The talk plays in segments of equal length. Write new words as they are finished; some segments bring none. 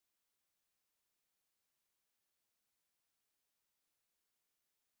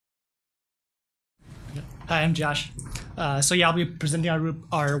Hi, I'm Josh. I'll be presenting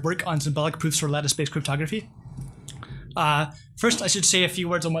our work on symbolic proofs for lattice-based cryptography. First, I should say a few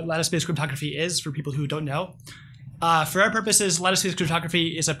words on what lattice-based cryptography is for people who don't know. For our purposes, lattice-based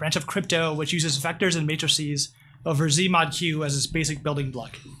cryptography is a branch of crypto which uses vectors and matrices over Z mod Q as its basic building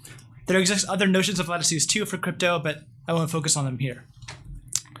block. There exist other notions of lattices too for crypto, but I won't focus on them here.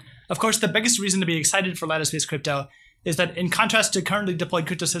 Of course, the biggest reason to be excited for lattice-based crypto is that in contrast to currently deployed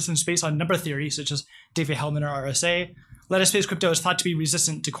crypto systems based on number theory, such as Diffie-Hellman or RSA, lattice-based crypto is thought to be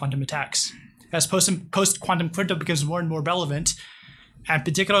resistant to quantum attacks. As post-quantum crypto becomes more and more relevant, and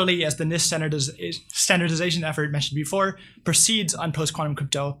particularly as the NIST standardization effort mentioned before proceeds on post-quantum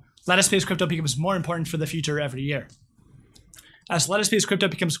crypto, lattice-based crypto becomes more important for the future every year. As lattice-based crypto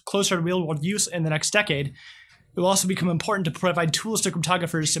becomes closer to real-world use in the next decade, it will also become important to provide tools to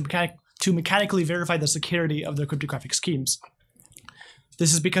cryptographers to mechanically verify the security of their cryptographic schemes.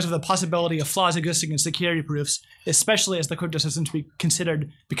 This is because of the possibility of flaws existing in security proofs, especially as the crypto systems we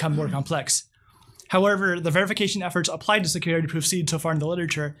considered become more complex. However, the verification efforts applied to security proofs seen so far in the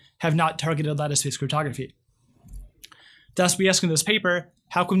literature have not targeted lattice-based cryptography. Thus, we ask in this paper,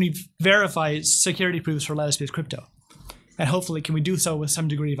 how can we verify security proofs for lattice-based crypto? And hopefully, can we do so with some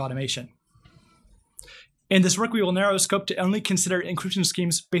degree of automation? In this work, we will narrow scope to only consider encryption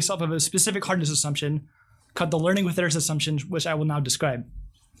schemes based off of a specific hardness assumption called the learning with errors assumption, which I will now describe.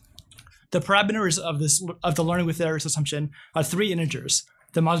 The parameters of the learning with errors assumption are three integers,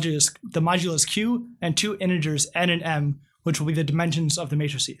 the modulus q, and two integers n and m, which will be the dimensions of the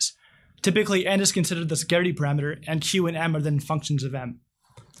matrices. Typically, n is considered the security parameter, and q and m are then functions of m.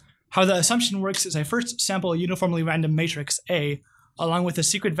 How the assumption works is I first sample a uniformly random matrix A, along with a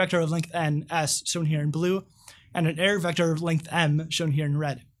secret vector of length n, s, shown here in blue, and an error vector of length m, shown here in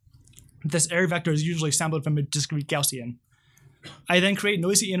red. This error vector is usually sampled from a discrete Gaussian. I then create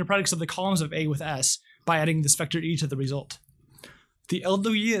noisy inner products of the columns of A with s by adding this vector e to the result. The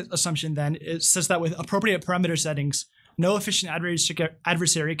LWE assumption then says that with appropriate parameter settings, no efficient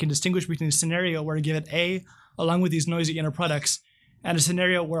adversary can distinguish between a scenario where I give it A along with these noisy inner products and a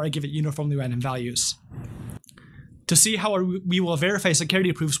scenario where I give it uniformly random values. To see how we will verify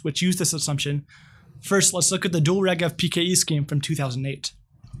security proofs which use this assumption, first let's look at the dual Regev PKE scheme from 2008.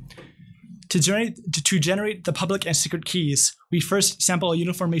 To generate the public and secret keys, we first sample a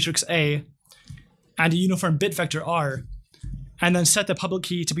uniform matrix A and a uniform bit vector R, and then set the public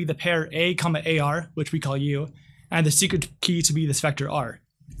key to be the pair A, AR, which we call U, and the secret key to be this vector R.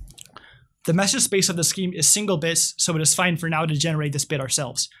 The message space of the scheme is single bits, so it is fine for now to generate this bit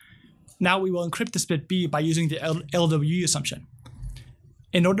ourselves. Now we will encrypt this bit B by using the LWE assumption.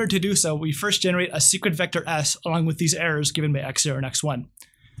 In order to do so, we first generate a secret vector S along with these errors given by x0 and x1.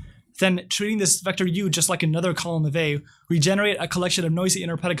 Then, treating this vector U just like another column of A, we generate a collection of noisy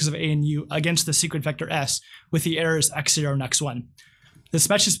inner products of A and U against the secret vector S with the errors x0 and x1.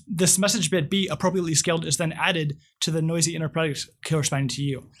 This message bit B, appropriately scaled, is then added to the noisy inner products corresponding to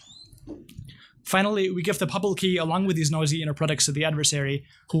U. Finally, we give the public key along with these noisy inner products to the adversary,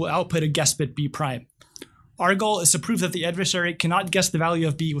 who will output a guess bit B prime. Our goal is to prove that the adversary cannot guess the value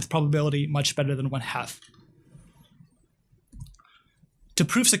of B with probability much better than 1/2. To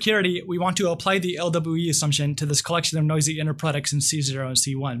prove security, we want to apply the LWE assumption to this collection of noisy inner products in C0 and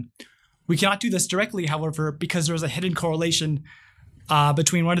C1. We cannot do this directly, however, because there is a hidden correlation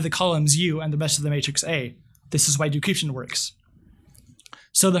between one of the columns U and the rest of the matrix A. This is why decryption works.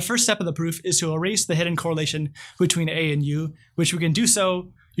 So the first step of the proof is to erase the hidden correlation between A and U, which we can do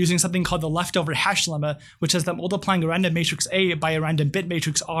so using something called the leftover hash lemma, which says that multiplying a random matrix A by a random bit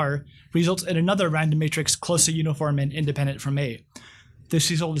matrix R results in another random matrix close to uniform and independent from A. This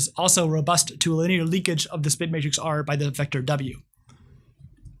result is also robust to linear leakage of this bit matrix R by the vector W.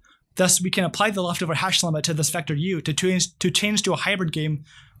 Thus, we can apply the leftover hash lemma to this vector U to change to a hybrid game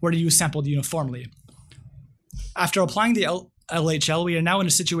where the U is sampled uniformly. After applying the LHL, we are now in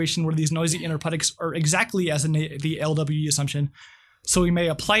a situation where these noisy inner products are exactly as in the LWE assumption, so we may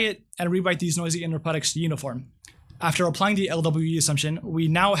apply it and rewrite these noisy inner products to uniform. After applying the LWE assumption, we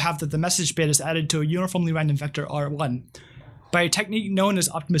now have that the message bit is added to a uniformly random vector R1. By a technique known as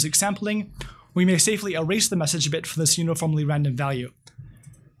optimistic sampling, we may safely erase the message bit for this uniformly random value.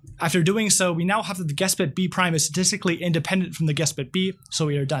 After doing so, we now have that the guess bit B prime is statistically independent from the guess bit B, so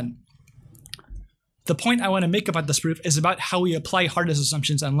we are done. The point I want to make about this proof is about how we apply hardness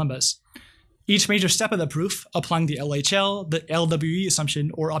assumptions and lemmas. Each major step of the proof, applying the LHL, the LWE assumption,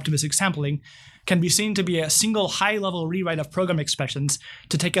 or optimistic sampling, can be seen to be a single high-level rewrite of program expressions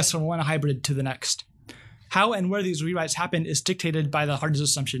to take us from one hybrid to the next. How and where these rewrites happen is dictated by the hardness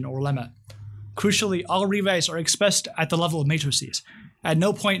assumption or lemma. Crucially, all rewrites are expressed at the level of matrices. At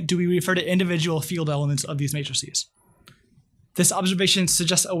no point do we refer to individual field elements of these matrices. This observation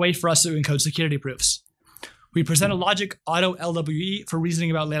suggests a way for us to encode security proofs. We present a logic auto LWE for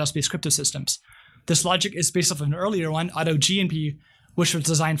reasoning about lattice-based crypto systems. This logic is based off of an earlier one, auto GNP, which was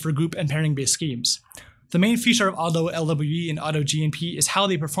designed for group and pairing-based schemes. The main feature of auto LWE and auto GNP is how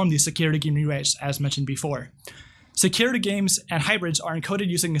they perform these security game rewrites, as mentioned before. Security games and hybrids are encoded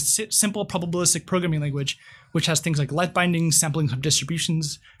using a simple probabilistic programming language, which has things like let bindings, sampling of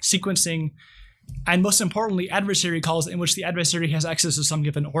distributions, sequencing, and most importantly, adversary calls in which the adversary has access to some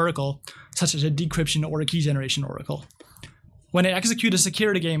given oracle, such as a decryption or a key generation oracle. When I execute a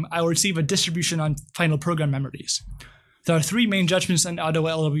security game, I will receive a distribution on final program memories. There are three main judgments in auto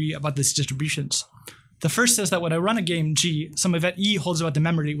LWE about these distributions. The first says that when I run a game G, some event E holds about the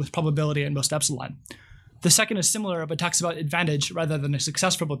memory with probability at most epsilon. The second is similar but talks about advantage rather than a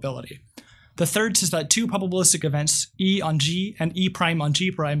success probability. The third says that two probabilistic events, E on G and E prime on G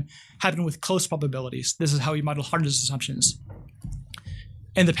prime, happen with close probabilities. This is how we model hardness assumptions.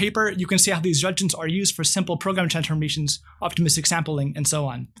 In the paper, you can see how these judgments are used for simple program transformations, optimistic sampling, and so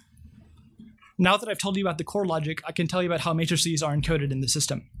on. Now that I've told you about the core logic, I can tell you about how matrices are encoded in the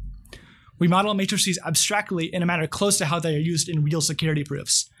system. We model matrices abstractly in a manner close to how they are used in real security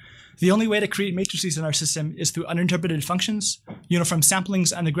proofs. The only way to create matrices in our system is through uninterpreted functions, uniform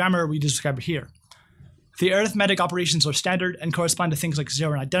samplings, and the grammar we described here. The arithmetic operations are standard and correspond to things like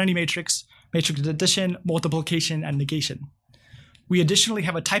zero and identity matrix, matrix addition, multiplication, and negation. We additionally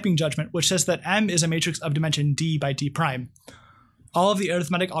have a typing judgment which says that M is a matrix of dimension D by D prime. All of the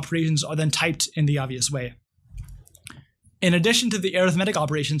arithmetic operations are then typed in the obvious way. In addition to the arithmetic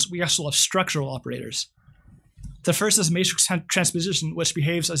operations, we also have structural operators. The first is matrix transposition, which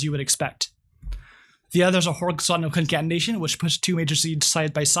behaves as you would expect. The others are horizontal concatenation, which puts two matrices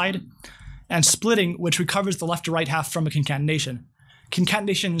side by side, and splitting, which recovers the left to right half from a concatenation.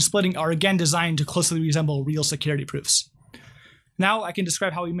 Concatenation and splitting are again designed to closely resemble real security proofs. Now I can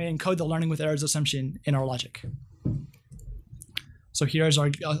describe how we may encode the learning with errors assumption in our logic. So here's our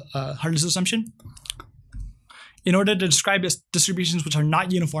hardness assumption. In order to describe distributions which are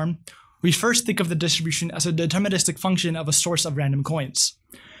not uniform, we first think of the distribution as a deterministic function of a source of random coins.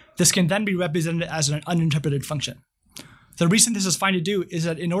 This can then be represented as an uninterpreted function. The reason this is fine to do is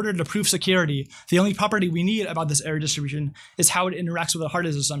that in order to prove security, the only property we need about this error distribution is how it interacts with a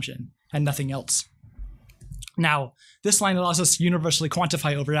hardness assumption, and nothing else. Now, this line allows us to universally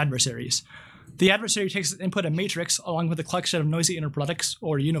quantify over adversaries. The adversary takes as input a matrix along with a collection of noisy inner products,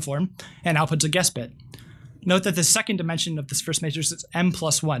 or uniform, and outputs a guess bit. Note that the second dimension of this first matrix is m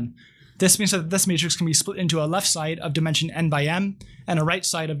plus 1. This means that this matrix can be split into a left side of dimension n by m and a right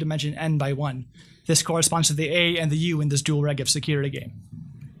side of dimension n by 1. This corresponds to the A and the U in this dual Regev security game.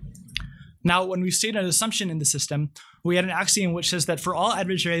 Now, when we state an assumption in the system, we add an axiom which says that for all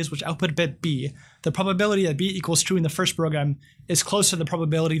adversaries which output bit B, the probability that B equals true in the first program is close to the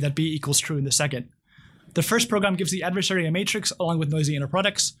probability that B equals true in the second. The first program gives the adversary a matrix along with noisy inner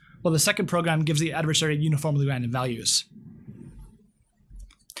products, while the second program gives the adversary uniformly random values.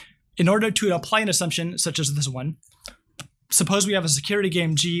 In order to apply an assumption, such as this one, suppose we have a security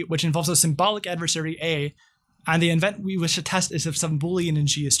game G which involves a symbolic adversary A, and the event we wish to test is if some Boolean in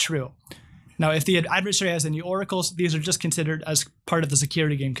G is true. Now, if the adversary has any oracles, these are just considered as part of the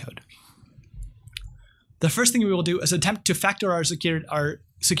security game code. The first thing we will do is attempt to factor our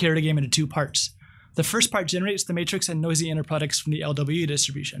security game into two parts. The first part generates the matrix and noisy inner products from the LWE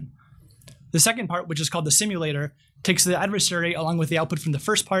distribution. The second part, which is called the simulator, takes the adversary along with the output from the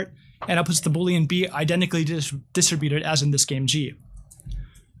first part and outputs the Boolean B identically distributed as in this game G.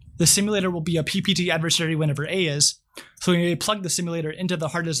 The simulator will be a PPT adversary whenever A is, so we may plug the simulator into the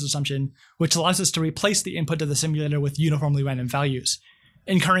hardness assumption, which allows us to replace the input to the simulator with uniformly random values,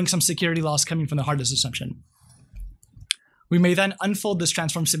 incurring some security loss coming from the hardness assumption. We may then unfold this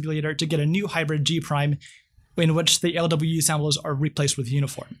transform simulator to get a new hybrid G prime in which the LWE samples are replaced with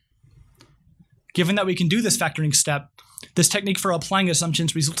uniform. Given that we can do this factoring step, this technique for applying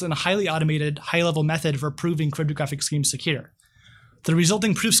assumptions results in a highly automated, high-level method for proving cryptographic schemes secure. The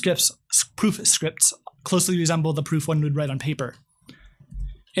resulting proof scripts closely resemble the proof one would write on paper.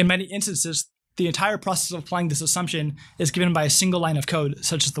 In many instances, the entire process of applying this assumption is given by a single line of code,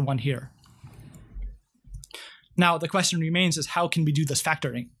 such as the one here. Now, the question remains is how can we do this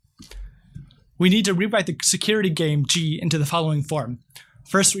factoring? We need to rewrite the security game G into the following form.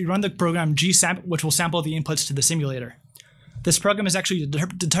 First, we run the program gsamp, which will sample the inputs to the simulator. This program is actually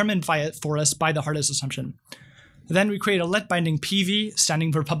determined for us by the hardness assumption. Then we create a let binding PV,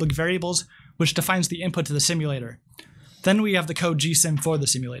 standing for public variables, which defines the input to the simulator. Then we have the code gsim for the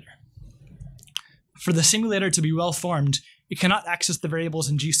simulator. for the simulator to be well formed, it cannot access the variables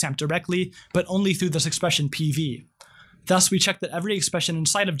in GSAMP directly, but only through this expression PV. Thus, we check that every expression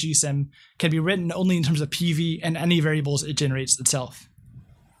inside of GSIM can be written only in terms of PV and any variables it generates itself.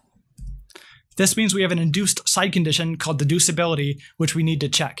 This means we have an induced side condition called deducibility, which we need to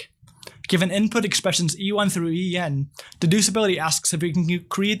check. Given input expressions E1 through En, deducibility asks if we can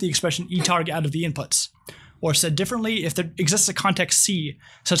create the expression etarg out of the inputs. Or said differently, if there exists a context C,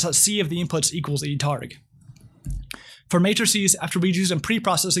 such that C of the inputs equals etarg. For matrices, after we do some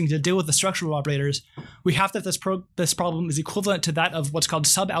pre-processing to deal with the structural operators, we have that this problem is equivalent to that of what's called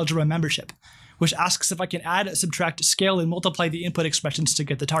subalgebra membership, which asks if I can add, subtract, scale, and multiply the input expressions to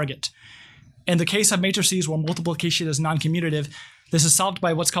get the target. In the case of matrices where multiplication is non-commutative, this is solved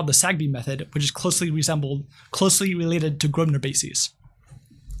by what's called the Sagby method, which is closely related to Grosvenor bases.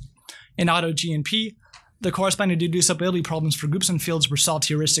 In AutoGNP, the corresponding deducibility problems for groups and fields were solved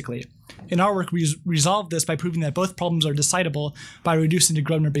heuristically. In our work, we resolved this by proving that both problems are decidable by reducing to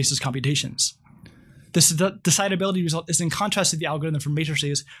Grosvenor basis computations. This decidability result is in contrast to the algorithm for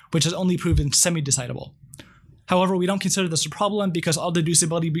matrices, which is only proven semi-decidable. However, we don't consider this a problem because all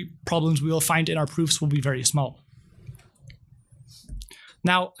deducibility problems we will find in our proofs will be very small.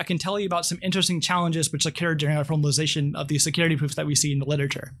 Now, I can tell you about some interesting challenges which occurred during our formalization of the security proofs that we see in the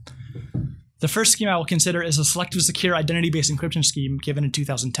literature. The first scheme I will consider is a selective secure identity-based encryption scheme given in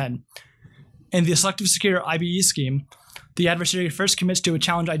 2010. In the selective secure IBE scheme, the adversary first commits to a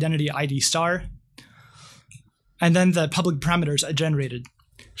challenge identity ID star, and then the public parameters are generated.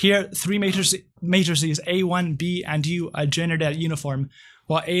 Here, three matrices A1, B, and U are generated at uniform,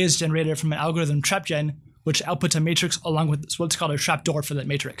 while A is generated from an algorithm trapgen, which outputs a matrix along with what's called a trapdoor for that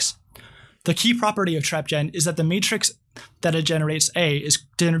matrix. The key property of trapgen is that the matrix that it generates A is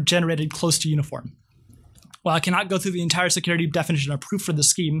generated close to uniform. While I cannot go through the entire security definition or proof for the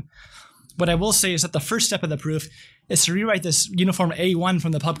scheme, what I will say is that the first step of the proof is to rewrite this uniform A1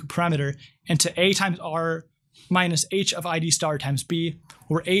 from the public parameter into A times R minus H of ID star times B,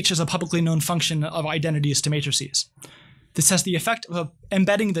 where H is a publicly known function of identities to matrices. This has the effect of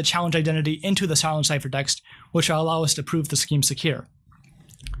embedding the challenge identity into the challenge ciphertext, which will allow us to prove the scheme secure.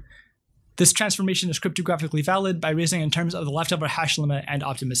 This transformation is cryptographically valid by reasoning in terms of the leftover hash limit and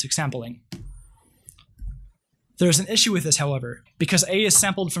optimistic sampling. There is an issue with this, however. Because A is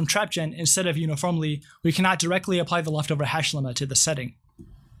sampled from trapgen instead of uniformly, we cannot directly apply the leftover hash limit to the setting.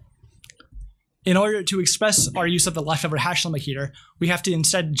 In order to express our use of the leftover hash limit here, we have to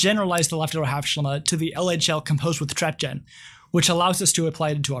instead generalize the leftover hash limit to the LHL composed with trapgen, which allows us to apply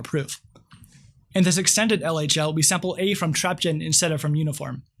it to our proof. In this extended LHL, we sample A from trapgen instead of from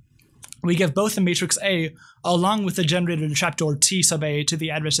uniform. We give both the matrix A along with the generated trapdoor T sub A to the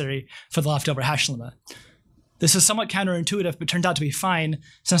adversary for the leftover hash limit. This is somewhat counterintuitive, but turned out to be fine,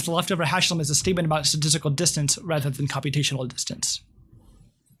 since the leftover hash limit is a statement about statistical distance rather than computational distance.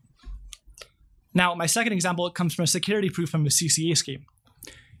 Now, my second example comes from a security proof from a CCA scheme.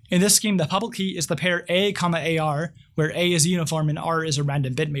 In this scheme, the public key is the pair A, AR, where A is uniform and R is a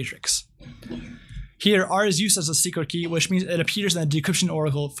random bit matrix. Here, R is used as a secret key, which means it appears in the decryption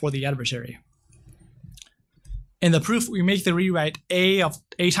oracle for the adversary. In the proof, we make the rewrite A of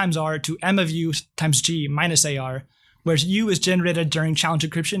A times R to M of U times G minus AR, where U is generated during challenge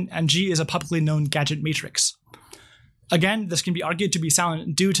encryption and G is a publicly known gadget matrix. Again, this can be argued to be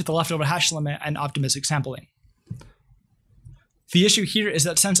sound due to the leftover hash limit and optimistic sampling. The issue here is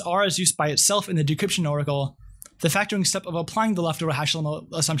that since R is used by itself in the decryption oracle, the factoring step of applying the leftover hash limit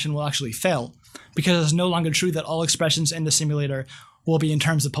assumption will actually fail, because it is no longer true that all expressions in the simulator will be in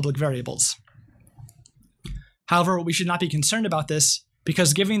terms of public variables. However, we should not be concerned about this,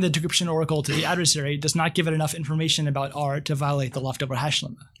 because giving the decryption oracle to the adversary does not give it enough information about R to violate the leftover hash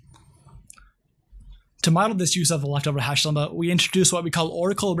limit. To model this use of the leftover hash limit, we introduce what we call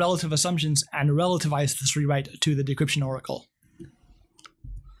oracle relative assumptions and relativize this rewrite to the decryption oracle.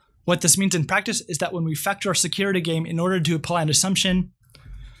 What this means in practice is that when we factor our security game in order to apply an assumption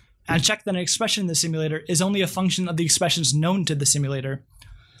and check that an expression in the simulator is only a function of the expressions known to the simulator,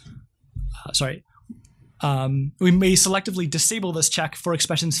 we may selectively disable this check for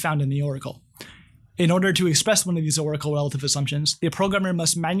expressions found in the oracle. In order to express one of these oracle relative assumptions, the programmer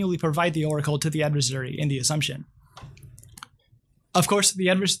must manually provide the oracle to the adversary in the assumption. Of course,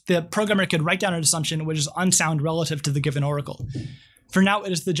 the programmer could write down an assumption which is unsound relative to the given oracle. For now,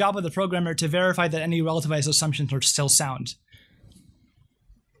 it is the job of the programmer to verify that any relativized assumptions are still sound.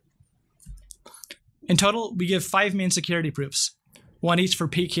 In total, we give 5 main security proofs, one each for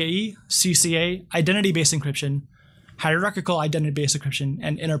PKE, CCA, identity-based encryption, hierarchical identity-based encryption,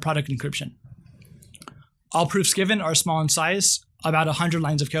 and inner product encryption. All proofs given are small in size, about 100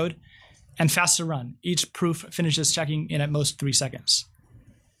 lines of code, and fast to run. Each proof finishes checking in at most 3 seconds.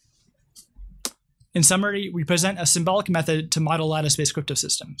 In summary, we present a symbolic method to model lattice-based crypto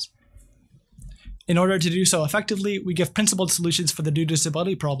systems. In order to do so effectively, we give principled solutions for the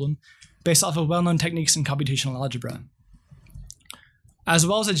deducibility problem based off of well-known techniques in computational algebra, as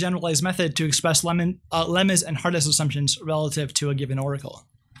well as a generalized method to express lemmas and hardness assumptions relative to a given oracle.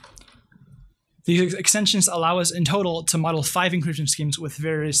 These extensions allow us in total to model 5 encryption schemes with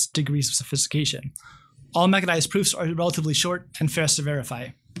various degrees of sophistication. All mechanized proofs are relatively short and fast to verify.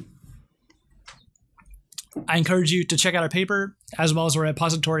 I encourage you to check out our paper, as well as our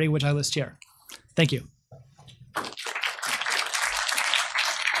repository, which I list here. Thank you.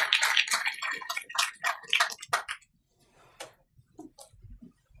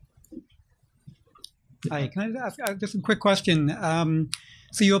 Hi, can I ask just a quick question?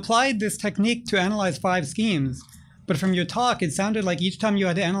 So you applied this technique to analyze 5 schemes, but from your talk, it sounded like each time you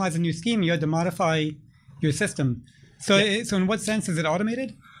had to analyze a new scheme, you had to modify your system. So, yeah. So in what sense is it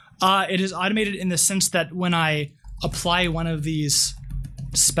automated? It is automated in the sense that when I apply one of these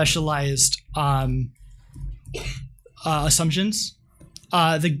specialized assumptions,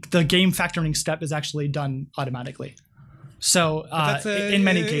 the game factoring step is actually done automatically. So in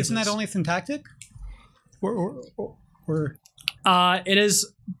many cases, isn't that only syntactic? Or it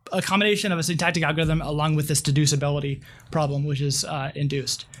is a combination of a syntactic algorithm along with this deducibility problem, which is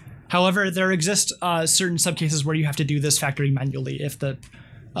induced. However, there exist certain subcases where you have to do this factoring manually if the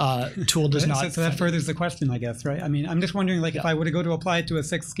tool does not. So that furthers the question, I guess, right? I mean, I'm just wondering, like, if I were to go to apply it to a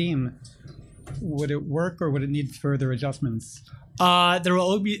 6th scheme, would it work or would it need further adjustments? There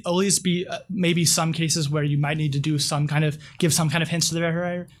will always be maybe some cases where you might need to do some kind of give some kind of hints to the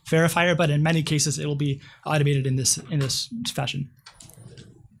verifier, but in many cases it will be automated in this fashion.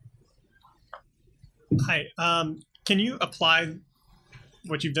 Hi, can you apply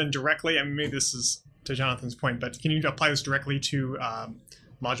what you've done directly? I mean, maybe this is to Jonathan's point, but can you apply this directly to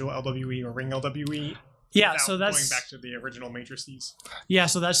module LWE or ring LWE? Yeah, so that's going back to the original matrices. Yeah,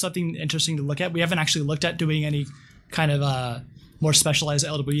 so that's something interesting to look at. We haven't actually looked at doing any kind of more specialized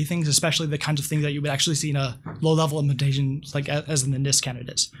LWE things, especially the kinds of things that you would actually see in a low-level implementation, like as in the NIST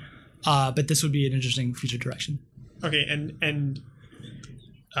candidates. But this would be an interesting future direction. Okay, and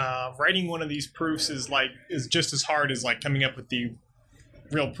writing one of these proofs is just as hard as like coming up with the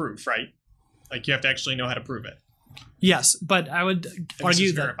real proof, right? Like you have to actually know how to prove it. Yes, but I would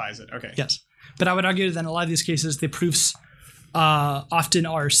argue that verifies it. Okay. Yes, but I would argue that in a lot of these cases, the proofs often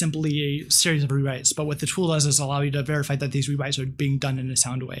are simply a series of rewrites. But what the tool does is allow you to verify that these rewrites are being done in a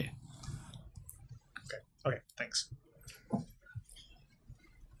sound way. Okay. Thanks.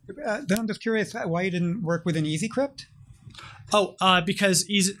 Then I'm just curious why you didn't work with an EasyCrypt? Oh, because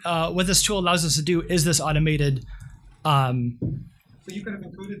what this tool allows us to do is this automated. So you could have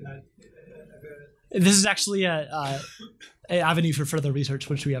included that. This is actually an avenue for further research,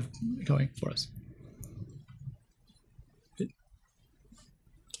 which we have going for us.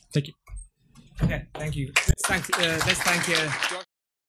 Thank you. Okay, thank you. Let's thank